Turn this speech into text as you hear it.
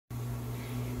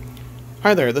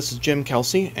Hi there, this is Jim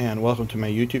Kelsey and welcome to my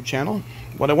YouTube channel.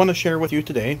 What I want to share with you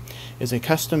today is a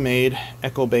custom-made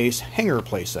Echo Base hanger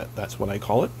playset. That's what I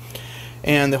call it.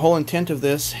 And the whole intent of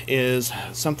this is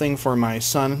something for my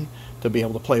son to be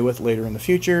able to play with later in the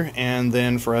future, and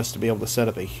then for us to be able to set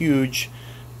up a huge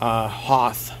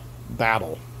Hoth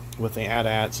battle with the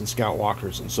AT-ATs and Scout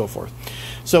Walkers and so forth.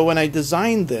 So when I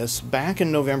designed this back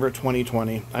in November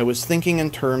 2020, I was thinking in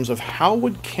terms of how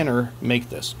would Kenner make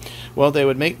this? Well, they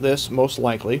would make this most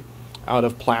likely out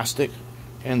of plastic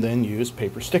and then use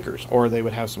paper stickers, or they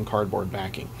would have some cardboard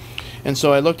backing. And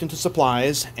so I looked into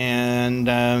supplies, and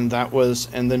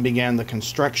then began the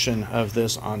construction of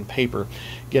this on paper,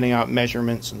 getting out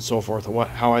measurements and so forth of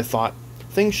how I thought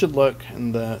things should look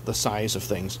and the size of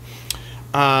things.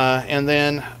 And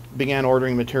then began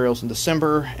ordering materials in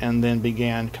December, and then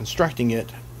began constructing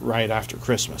it right after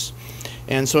Christmas.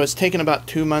 And so it's taken about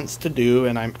 2 months to do,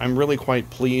 and I'm really quite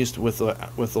pleased with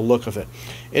the look of it.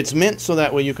 It's meant so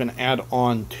that way you can add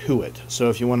on to it. So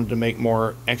if you wanted to make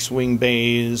more X-wing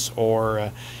bays,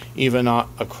 or even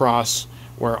across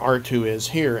where R2 is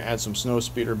here, add some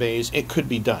snowspeeder bays, it could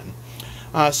be done.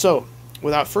 So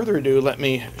without further ado, let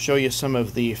me show you some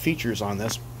of the features on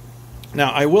this.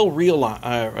 Now, I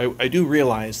do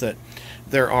realize that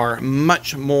there are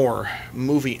much more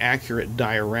movie-accurate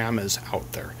dioramas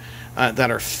out there that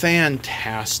are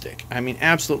fantastic. I mean,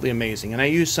 absolutely amazing. And I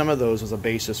use some of those as a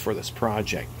basis for this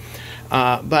project.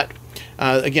 But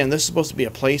again, this is supposed to be a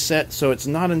playset, so it's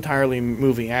not entirely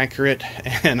movie-accurate.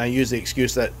 And I use the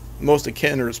excuse that most of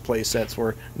Kenner's playsets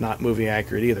were not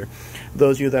movie-accurate either.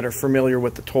 Those of you that are familiar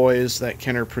with the toys that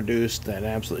Kenner produced, that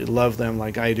absolutely love them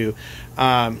like I do,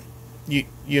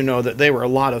 you know that they were a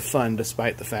lot of fun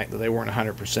despite the fact that they weren't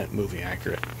 100% movie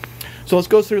accurate. So let's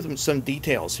go through some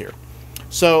details here.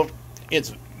 So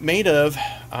it's made of,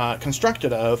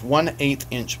 constructed of 1/8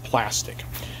 inch plastic.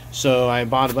 So I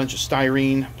bought a bunch of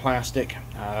styrene plastic,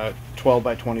 12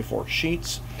 by 24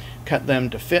 sheets, cut them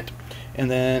to fit,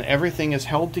 and then everything is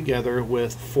held together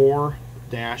with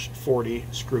 4-40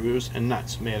 screws and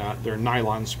nuts made out. They're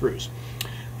nylon screws.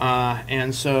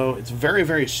 And so it's very,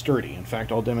 very sturdy. In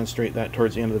fact, I'll demonstrate that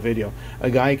towards the end of the video.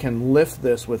 A guy can lift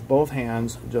this with both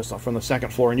hands just from the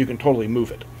second floor, and you can totally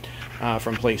move it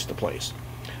from place to place.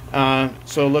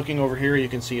 So looking over here, you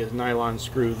can see a nylon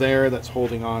screw there that's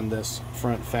holding on this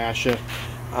front fascia.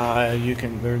 There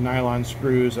are nylon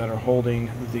screws that are holding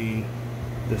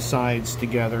the sides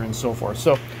together and so forth.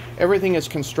 So everything is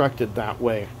constructed that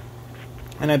way.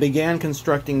 And I began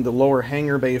constructing the lower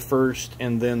hangar bay first,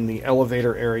 and then the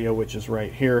elevator area, which is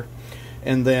right here,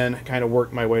 and then kind of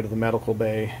worked my way to the medical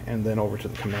bay, and then over to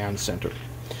the command center.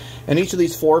 And each of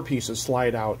these floor pieces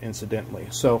slide out incidentally.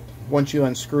 So once you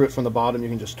unscrew it from the bottom, you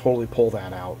can just totally pull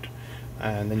that out,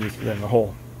 and then the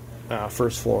whole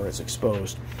first floor is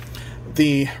exposed.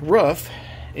 The roof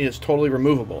is totally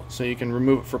removable, so you can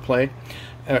remove it for play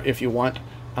if you want.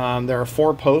 There are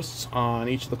 4 posts on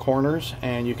each of the corners,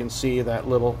 and you can see that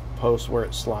little post where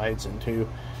it slides into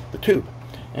the tube.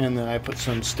 And then I put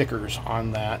some stickers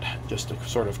on that just to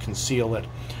sort of conceal it.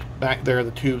 Back there,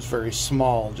 the tube's very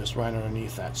small, just right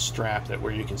underneath that strap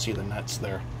where you can see the nuts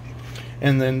there.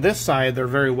 And then this side, they're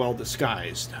very well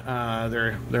disguised.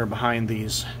 They're behind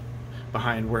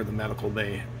where the medical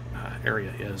bay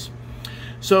area is.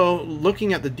 So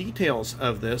looking at the details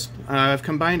of this, I've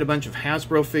combined a bunch of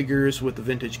Hasbro figures with the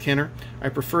vintage Kenner. I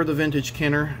prefer the vintage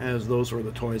Kenner, as those were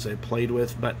the toys I played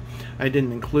with, but I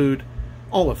didn't include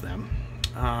all of them.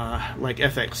 Like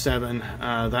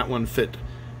FX7, that one fit,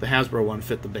 the Hasbro one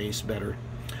fit the base better.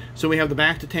 So we have the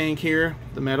back to tank here,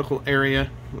 the medical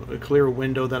area, a clear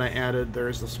window that I added.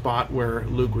 There's the spot where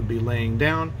Luke would be laying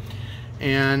down.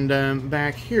 And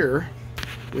back here,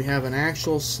 we have an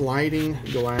actual sliding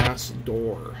glass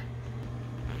door.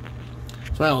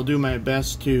 So I'll do my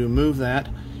best to move that.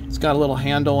 It's got a little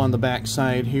handle on the back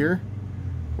side here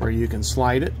where you can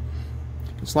slide it.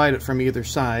 You can slide it from either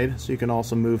side, so you can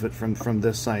also move it from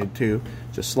this side too.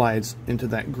 Just slides into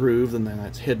that groove, and then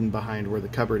that's hidden behind where the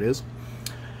cupboard is.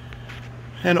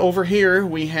 And over here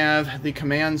we have the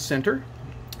command center,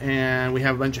 and we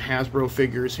have a bunch of Hasbro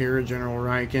figures here, General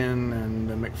Riken and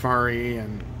McFarry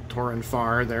and Torin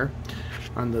Farr there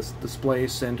on this display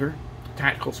center,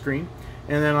 tactical screen.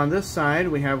 And then on this side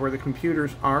we have where the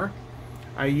computers are.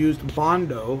 I used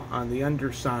Bondo on the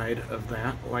underside of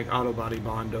that, like auto body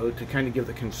Bondo, to kind of give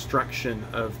the construction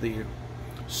of the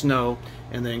snow,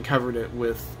 and then covered it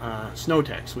with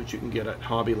Snowtex, which you can get at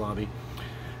Hobby Lobby.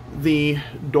 The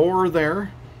door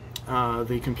there,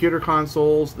 the computer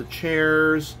consoles, the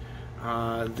chairs,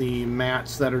 the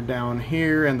mats that are down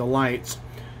here, and the lights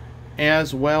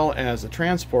as well as the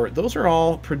transport, those are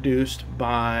all produced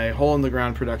by Hole in the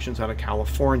Ground Productions out of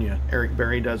California. Eric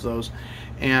Berry does those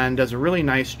and does a really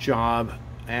nice job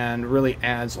and really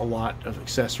adds a lot of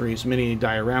accessories. Many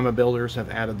diorama builders have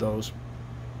added those,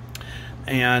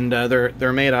 and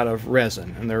they're made out of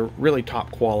resin, and they're really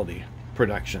top quality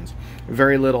productions.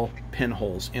 Very little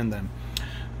pinholes in them.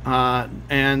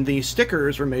 And the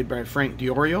stickers were made by Frank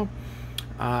Diorio.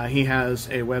 He has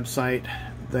a website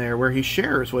there where he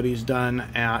shares what he's done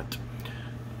at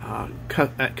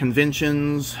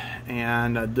conventions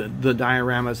and the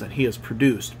dioramas that he has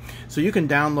produced. So you can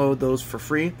download those for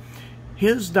free.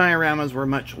 His dioramas were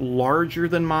much larger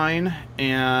than mine,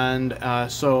 and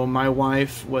so my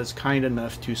wife was kind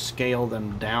enough to scale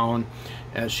them down,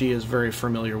 as she is very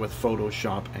familiar with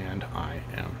Photoshop and I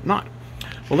am not.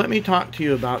 Well, let me talk to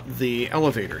you about the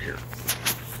elevator here.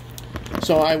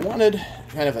 So I wanted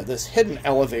kind of this hidden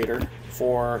elevator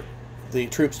for the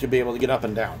troops to be able to get up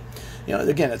and down. You know,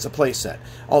 again, it's a playset.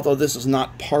 Although this is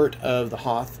not part of the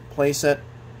Hoth playset,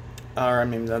 or I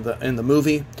mean, in the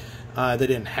movie, they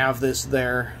didn't have this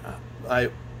there.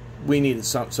 We needed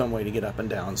some way to get up and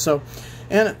down. So,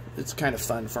 and it's kind of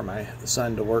fun for my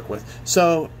son to work with.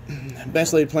 So,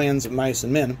 best laid plans of mice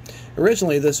and men.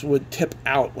 Originally, this would tip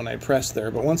out when I pressed there,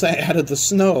 but once I added the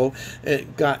snow,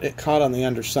 it caught on the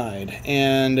underside.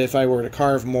 And if I were to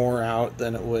carve more out,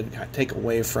 then it would take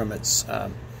away from its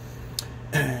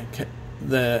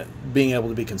the being able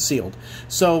to be concealed.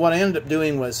 So what I ended up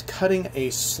doing was cutting a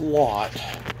slot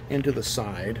into the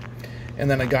side, and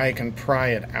then a guy can pry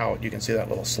it out. You can see that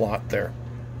little slot there.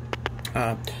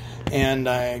 And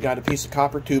I got a piece of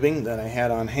copper tubing that I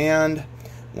had on hand,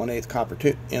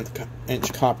 1/8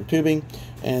 inch copper tubing,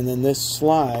 and then this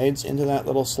slides into that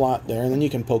little slot there, and then you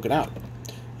can poke it out.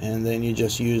 And then you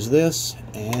just use this,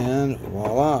 and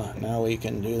voila, now we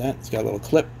can do that. It's got a little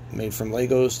clip made from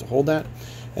Legos to hold that.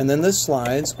 And then this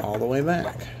slides all the way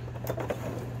back.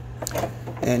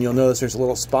 And you'll notice there's a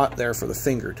little spot there for the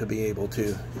finger to be able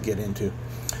to get into.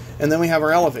 And then we have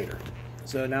our elevator.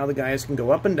 So now the guys can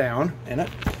go up and down in it.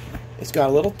 It's got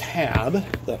a little tab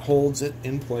that holds it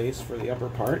in place for the upper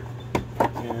part.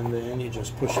 And then you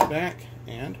just push it back,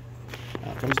 and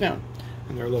it comes down.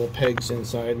 And there are little pegs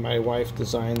inside. My wife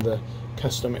designed the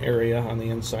custom area on the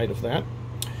inside of that.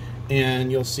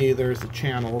 And you'll see there's the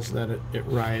channels that it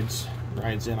rides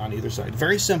in on either side.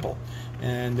 Very simple.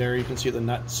 And there you can see the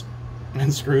nuts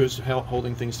and screws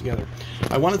holding things together.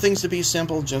 I wanted things to be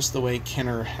simple, just the way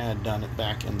Kenner had done it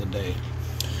back in the day.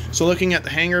 So looking at the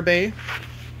hangar bay,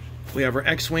 we have our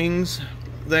X-wings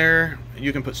there.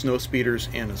 You can put snow speeders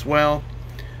in as well.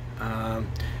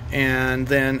 And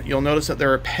then you'll notice that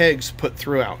there are pegs put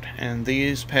throughout, and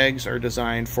these pegs are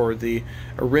designed for the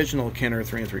original Kenner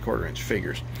 3 3/4 inch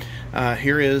figures.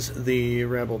 Here is the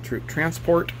Rebel Troop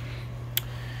Transport,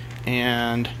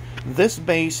 and this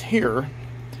base here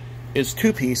is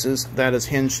two pieces that is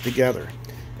hinged together.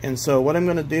 And so what I'm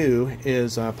going to do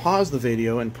is pause the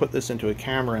video and put this into a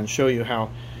camera and show you how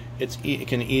it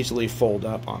can easily fold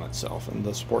up on itself in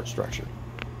the support structure.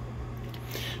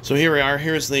 So here we are.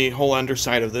 Here's the whole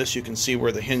underside of this. You can see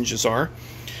where the hinges are.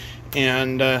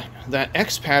 And that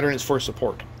X pattern is for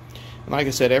support. And like I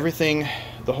said, everything,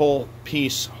 the whole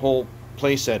piece, whole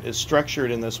playset is structured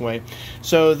in this way.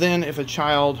 So then if a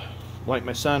child like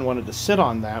my son wanted to sit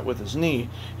on that with his knee,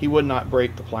 he would not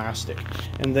break the plastic.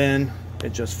 And then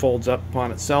it just folds up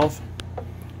upon itself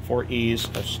for ease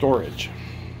of storage.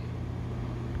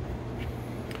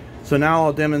 So now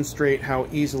I'll demonstrate how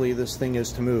easily this thing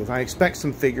is to move. I expect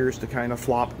some figures to kind of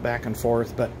flop back and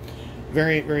forth, but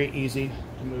very, very easy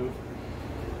to move.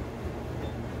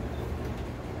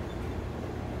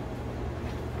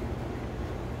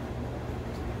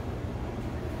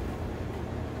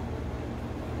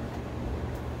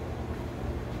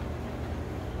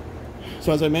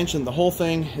 So as I mentioned, the whole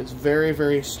thing is very,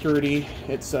 very sturdy.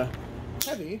 It's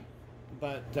heavy,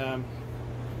 but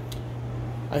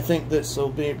I think this will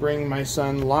bring my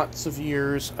son lots of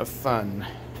years of fun.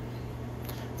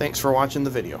 Thanks for watching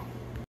the video.